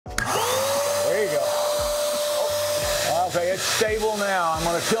Okay, it's stable now. I'm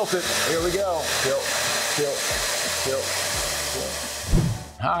going to tilt it. Here we go. Tilt, tilt, tilt,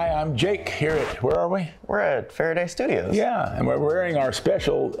 tilt. Hi, I'm Jake here at, where are we? We're at Faraday Studios. Yeah, and we're wearing our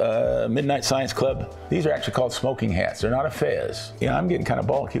special Midnight Science Club. These are actually called smoking hats. They're not a fez. Yeah, I'm getting kind of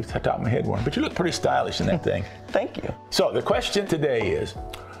bulky with the top of my head worn, but you look pretty stylish in that thing. Thank you. So the question today is,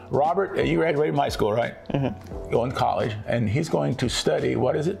 Robert, you graduated from high school, right? Mm-hmm. Going to college, and he's going to study,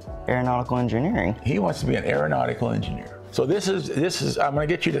 what is it? Aeronautical engineering. He wants to be an aeronautical engineer. So this is, I'm going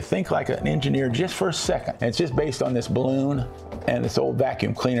to get you to think like an engineer just for a second. And it's just based on this balloon and this old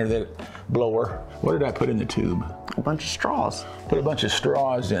vacuum cleaner blower. What did I put in the tube? A bunch of straws. Put a bunch of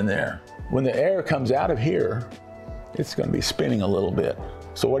straws in there. When the air comes out of here, it's going to be spinning a little bit.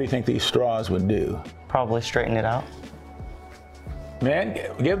 So what do you think these straws would do? Probably straighten it out. Man,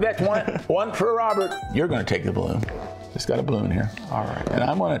 give that one for Robert. You're going to take the balloon. It's got a balloon here. All right. And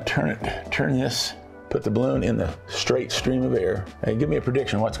I'm going to turn this, put the balloon in the straight stream of air. Hey, give me a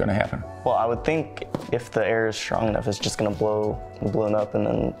prediction what's going to happen. Well, I would think if the air is strong enough, it's just going to blow the balloon up and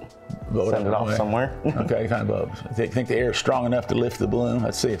then send it off somewhere. Okay, kind of. Think the air is strong enough to lift the balloon?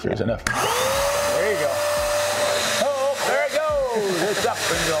 Let's see if there's enough. There you go. Oh, there it goes. It's up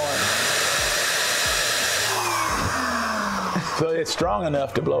and going. So it's strong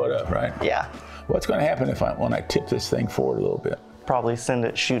enough to blow it up, right? Yeah. What's going to happen when I tip this thing forward a little bit? Probably send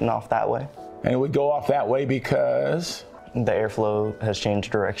it shooting off that way. And it would go off that way because? The airflow has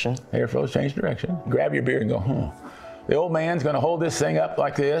changed direction. Airflow's changed direction. Grab your beer and go, The old man's going to hold this thing up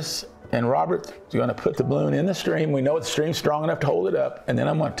like this, and Robert's going to put the balloon in the stream. We know the stream's strong enough to hold it up, and then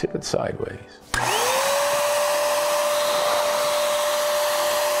I'm going to tip it sideways. Okay,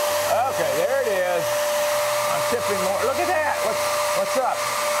 there it is. I'm tipping more. Look at that. What's up?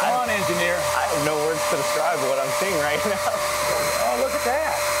 Come on, engineer. I have no words to describe what I'm seeing right now. Oh, look at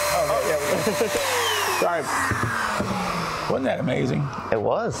that. Oh, there we go. Sorry. Wasn't that amazing? It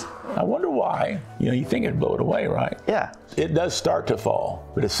was. I wonder why. You think it'd blow it away, right? Yeah. It does start to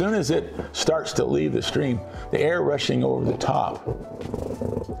fall, but as soon as it starts to leave the stream, the air rushing over the top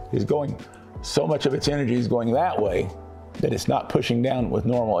is going, so much of its energy is going that way that it's not pushing down with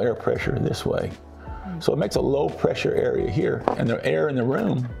normal air pressure this way. So it makes a low pressure area here, and the air in the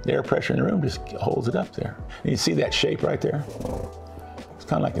room, the air pressure in the room just holds it up there. And you see that shape right there? It's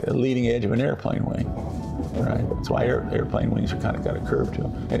kind of like the leading edge of an airplane wing, right? That's why airplane wings are kind of got a curve to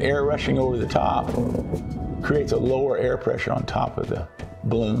them. And air rushing over the top creates a lower air pressure on top of the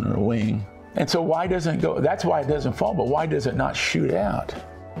balloon or wing. And so why doesn't it go? That's why it doesn't fall, but why does it not shoot out?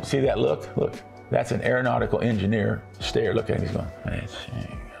 See that look? Look, that's an aeronautical engineer stare. Look at him, he's going,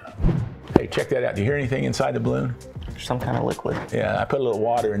 hey, check that out. Do you hear anything inside the balloon? Some kind of liquid. Yeah, I put a little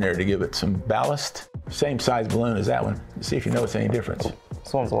water in there to give it some ballast. Same size balloon as that one. See if you notice any difference.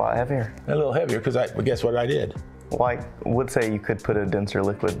 This one's a lot heavier. A little heavier, because guess what I did? Well, I would say you could put a denser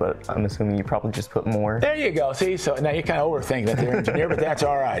liquid, but I'm assuming you probably just put more. There you go. See, so now you kind of overthink that there, engineer, but that's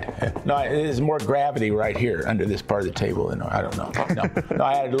all right. No, there's more gravity right here under this part of the table than, I don't know. No,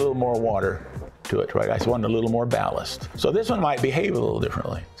 I added a little more water to it, right? I just wanted a little more ballast. So this one might behave a little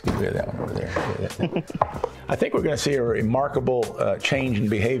differently. Let's get rid of that one over there. I think we're going to see a remarkable change in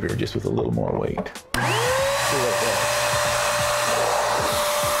behavior just with a little more weight.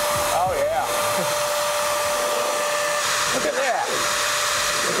 Oh yeah. Look at that.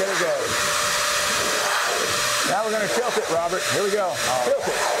 Look at it go. Now we're going to tilt it, Robert. Here we go. Tilt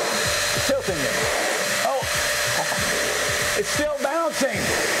it. Tilting it. Oh, it's still bouncing.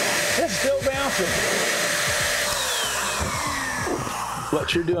 It's still bouncing.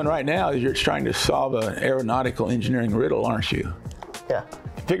 What you're doing right now is you're trying to solve an aeronautical engineering riddle, aren't you? Yeah.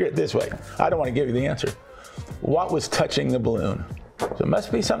 Figure it this way. I don't want to give you the answer. What was touching the balloon? So it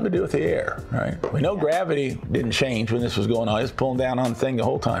must be something to do with the air, right? We know gravity didn't change when this was going on. It was pulling down on the thing the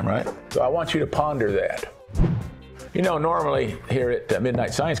whole time, right? So I want you to ponder that. Normally here at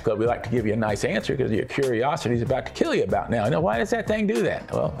Midnight Science Club, we like to give you a nice answer because your curiosity is about to kill you about now. Why does that thing do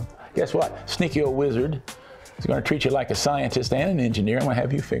that? Well, guess what? Sneaky old wizard is going to treat you like a scientist and an engineer. I'm going to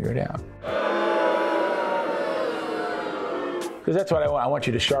have you figure it out. Because that's what I want. I want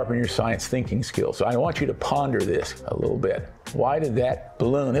you to sharpen your science thinking skills. So I want you to ponder this a little bit. Why did that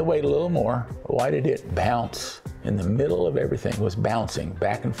balloon, it weighed a little more, why did it bounce in the middle of everything? It was bouncing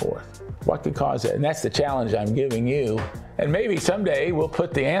back and forth. What could cause that? And that's the challenge I'm giving you. And maybe someday we'll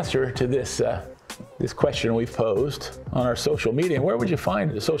put the answer to this this question we've posed on our social media. And where would you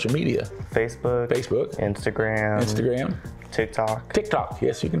find the social media? Facebook, Instagram, TikTok.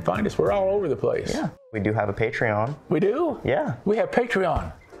 Yes, you can find us. We're all over the place. Yeah. We do have a Patreon. We do? Yeah. We have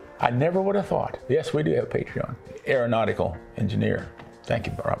Patreon. I never would have thought. Yes, we do have Patreon. Aeronautical engineer. Thank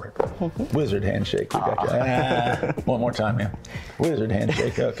you, Robert. Wizard handshake. We got you. One more time, yeah. Wizard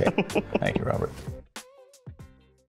handshake. Okay. Thank you, Robert.